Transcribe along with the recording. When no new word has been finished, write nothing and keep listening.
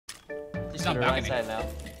She's on the right side now.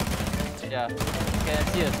 Yeah. Okay, I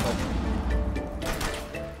see us.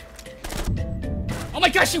 Oh my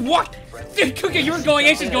gosh, she walked! Dude, Kuka, you were going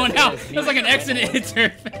in, she's going out. It was like an accident hit her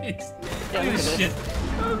face. Yeah, Look at this shit.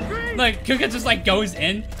 Like, Kuka just like goes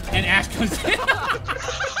in, and Ash comes in.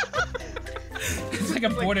 It's like a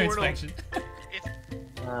border inspection.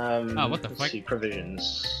 Oh, what the fuck? See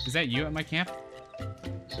provisions. Is that you at my camp?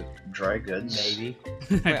 Is it dry goods? Maybe.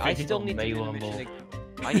 Wait, I still need to do the mission again.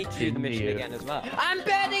 I need to do the mission again as well. I'm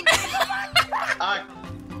betting!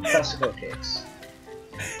 Classical cakes.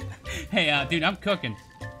 Hey, dude, I'm cooking.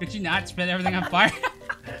 Could you not spit everything on fire?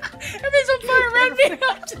 Everything's on fire around me!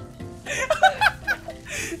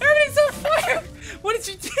 Everything's on fire! What did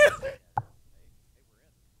you do?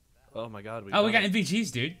 Oh my god. Oh, we got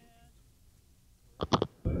NVGs, dude.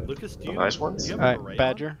 Lucas, do you, Nice ones. do you have a beret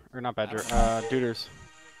Badger? Or not Badger, Duders.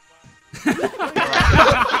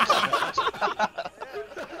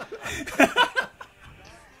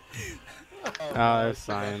 There's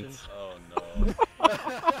science. Oh no. I'm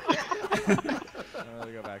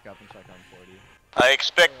gonna go back up and check on 40. I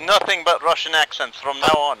expect nothing but Russian accents from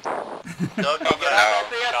now on.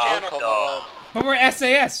 But we're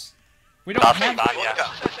SAS. We don't have...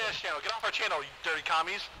 SAS channel. Get off our channel, you dirty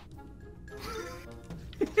commies.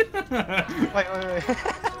 Wait.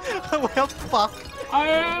 What the fuck?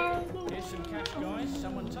 Here's some cash, guys.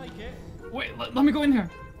 Someone take it. Wait, let me go in here.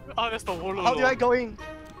 Oh, that's the wall. How do I go in?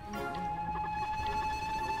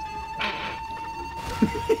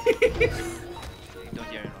 Don't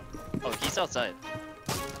hear him. Oh, he's outside.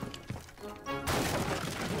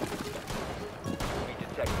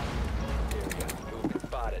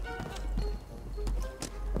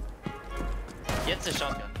 Gets a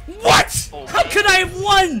shotgun. What? Okay. How could I have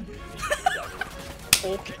won?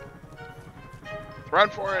 Okay. Run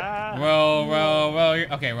for it. Row.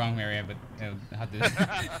 Okay, wrong area, but how did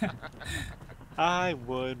I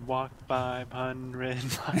would walk 500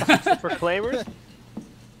 miles. For flavors?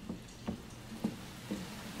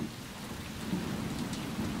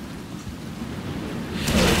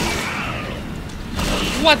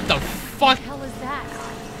 What the fuck? What the hell is that?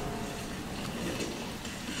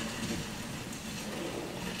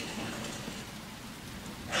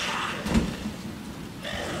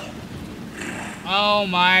 Oh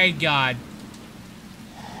my god.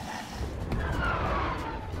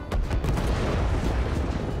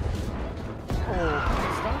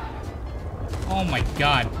 Oh my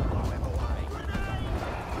god.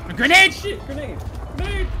 A grenade! Shit, grenade!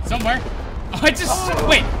 Somewhere. Oh, I just...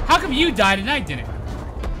 Wait, how come you died and I didn't?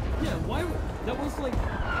 Yeah, why? That was like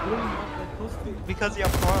really not that close to be. Because you're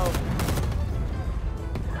pro.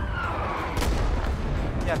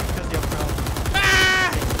 Yeah, because you're pro.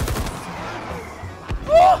 Ah!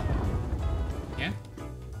 Oh! Yeah?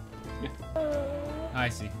 Oh, I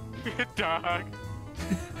see. Dog.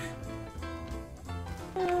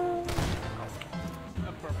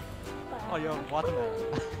 Oh, you're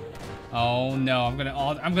watermelon. Oh no, I'm gonna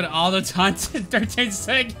auto taunt in 13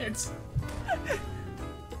 seconds.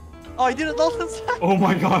 Oh, you did it all this time. Oh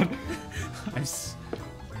my god.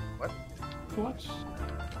 What? What?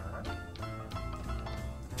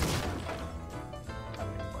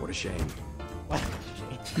 What a shame.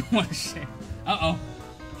 What a shame. Uh-oh.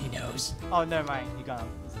 He knows. Oh, never mind. You got him.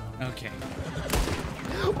 Okay.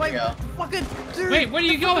 Wait, fucking dude. Wait, where are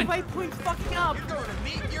you going? Waypoint's fucking up. You're going to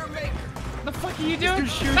meet your maker. What the fuck are you doing?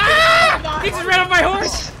 Ah! He just ran off my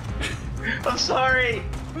horse! I'm sorry.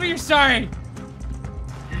 What are you sorry?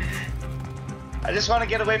 I just want to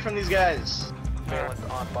get away from these guys.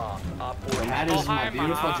 That is my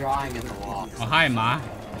beautiful drawing in the wall. Oh, hi, Ma.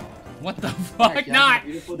 What the fuck? Alright, Not!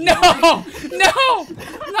 beautiful No! drawing. No!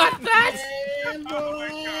 Not that!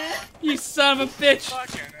 You son of a bitch!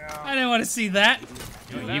 I didn't want to see that.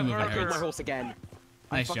 Oh, you moving hurts. horse again.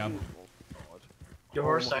 Nice job. Your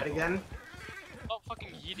horse died again?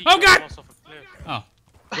 Oh god! Oh.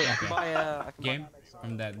 Game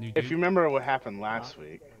from that new dude. If you remember what happened last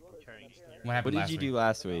week. What happened What did you do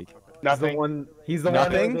last week? Nothing. He's the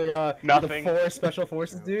Nothing. one. Nothing. The 4 special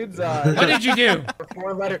forces dudes. What did you do?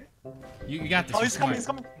 4-letter. You got this. Oh, he's coming. He's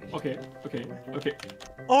coming. Okay.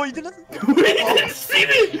 Oh, you didn't. He didn't see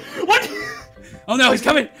me! What? Oh no, he's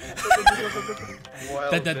coming! Well,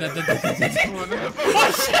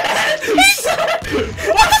 Oh shit!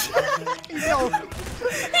 He knows.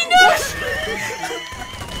 He knows!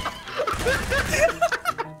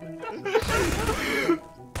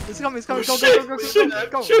 He's coming. He's coming.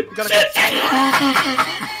 Go. You gotta go.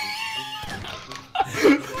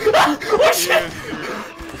 Oh shit!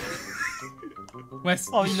 Wes,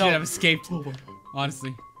 Oh, you no. should have escaped.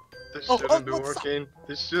 Honestly. This Oh, shouldn't be what's working.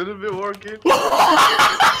 This shouldn't be working.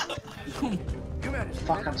 Oh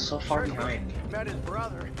fuck, I'm so far behind.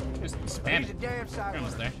 Just spam it. You're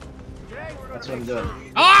almost there. That's what I'm doing.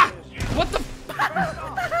 Ah! What the?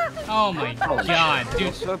 Oh my god,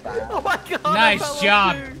 dude. Oh my god. Nice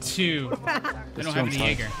job, too. I don't have any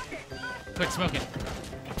Jaeger. Quick, smoke it.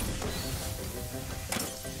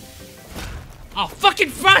 Oh, fucking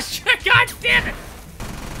frost! God damn it!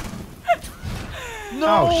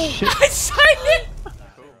 No! Oh, shit. I signed it!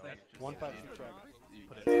 152 track.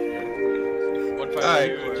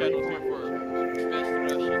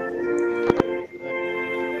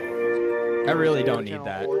 I really don't need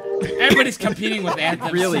that. Everybody's competing with Anthem.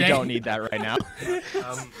 I really don't need that right now. They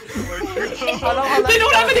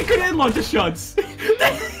don't have any grenade launcher shots.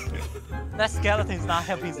 That skeleton's not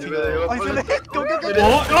helping Steve. Really Oh, he's gonna hit. Go, go, go,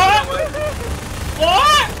 go.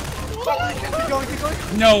 What? Keep going, keep going.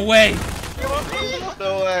 No way.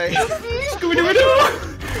 No way.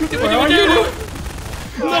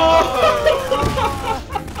 No.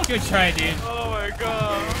 Good try, dude. Oh my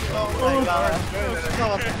god. Oh my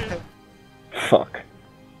god. Fuck.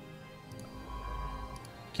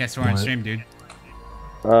 Can't swear on stream, dude.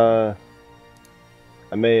 I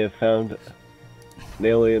may have found an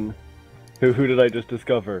alien. Who did I just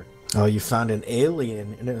discover? Oh, you found an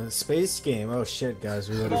alien in a space game. Oh shit, guys,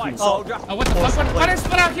 we would have. Oh, what the fuck? What is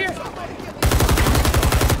split out here?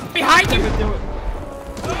 Behind you!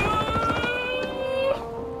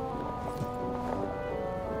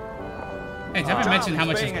 Hey, did I mention how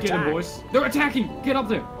much is Get him, boys. They're attacking. Get up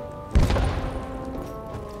there.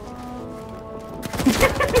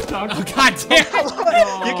 Oh god damn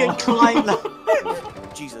it! You can climb that.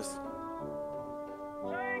 Jesus.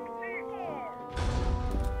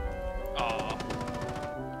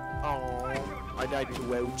 I died to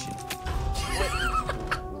Welch.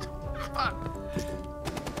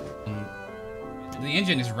 The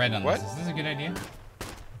engine is red on this. Is this a good idea?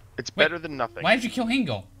 It's better than nothing. Why did you kill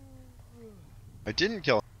Hingle? I didn't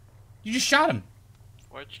kill him. You just shot him.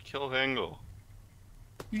 Why'd you kill Hingle?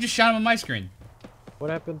 You just shot him on my screen. What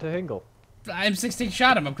happened to Hingle? M16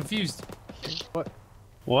 shot him. I'm confused.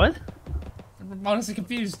 What? I'm honestly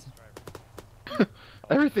confused.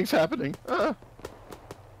 Everything's happening.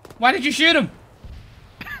 Why did you shoot him?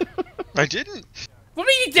 I didn't. What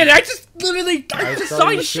do you mean you did? I just literally I just saw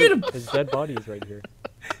you shoot him. His dead body is right here.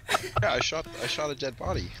 Yeah, I shot a dead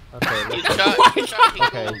body. Okay,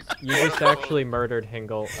 okay. You just actually murdered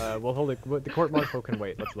Hingle. We'll hold it. The court martial can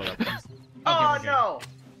wait. Let's load up. Oh no!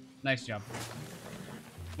 Nice job.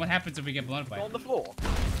 What happens if we get blown up by it? On the floor.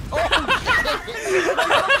 Oh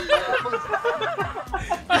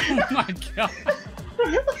my god.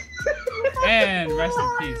 And rest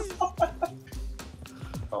in peace.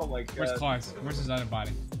 Oh my god. Where's Claus? Where's his other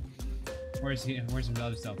body? Where's he? Where's his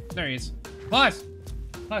other self? There he is. Claus!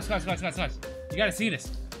 Claus. You gotta see this.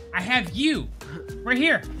 I have you. We're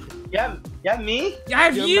here. Yeah, me? I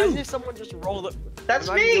have you. Imagine if someone just rolled it. That's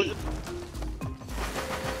me!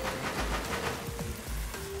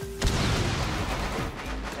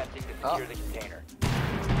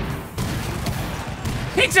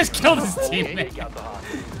 He just killed his teammate.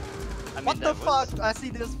 What the fuck? I see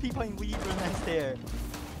there's people in Weaver next there.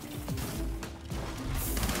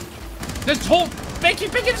 There's a hole. Bakey,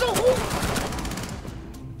 there's a hole.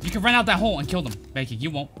 You can run out that hole and kill them. Bakey,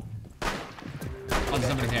 you won't. Oh, there's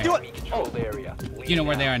somebody there. Do it! You know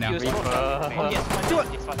where they are now. Do it!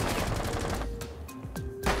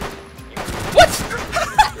 What?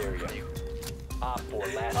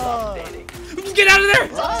 Get out of there!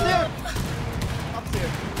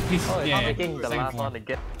 Upstairs! He's, yeah, Taking the last one to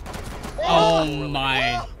get. oh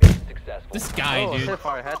my. This guy, dude.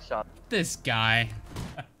 Headshot. This guy.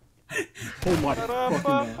 Oh my fucking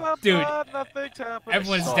man. Dude,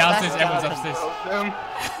 everyone's downstairs, everyone's upstairs.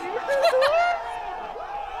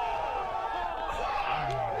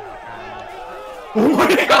 Oh my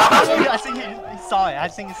god! I think he saw it. I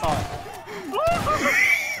think he saw it.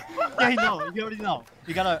 Yeah, he know. You already know.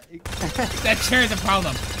 You gotta. That chair is a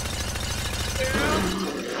problem.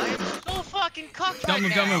 I'm so fucking cocked Don't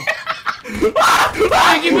move, right don't now. move.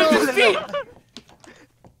 He moved his feet!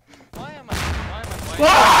 Why am I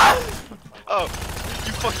Oh,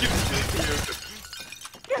 you fucking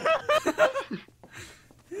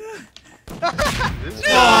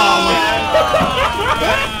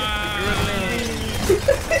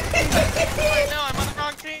No, I'm on the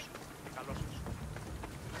wrong team.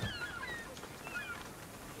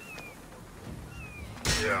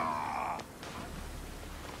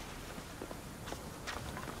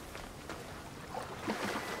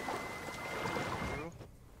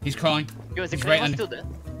 He's crawling. Yo, is the He's crane right under. still dead?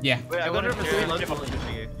 Yeah. Wait, I wonder if it's Very lunch much.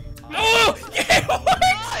 money. Oh! Yeah!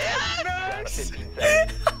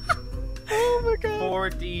 Oh my god!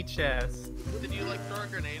 4D chest. Did you like throw a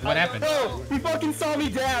grenade? What happened? No! He fucking saw me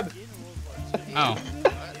dab! Oh.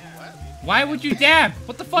 Why would you dab?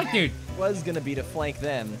 What the fuck, dude? Was gonna be to flank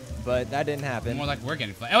them, but that didn't happen. More like we're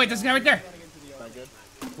getting flanked. Oh wait, there's a guy right there.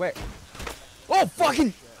 Where? Oh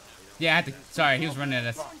fucking! Yeah, I had to. Sorry, he was running at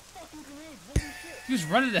us. He was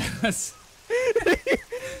running at us.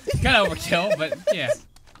 Kind of overkill, but yeah.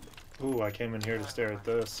 Ooh, I came in here to stare at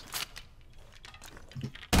this.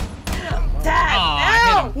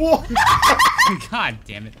 Dad, no! God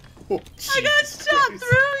damn it. Oh, I got shot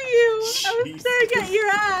through you! I was staring at your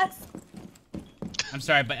ass! I'm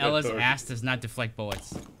sorry, but Ella's ass does not deflect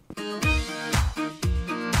bullets.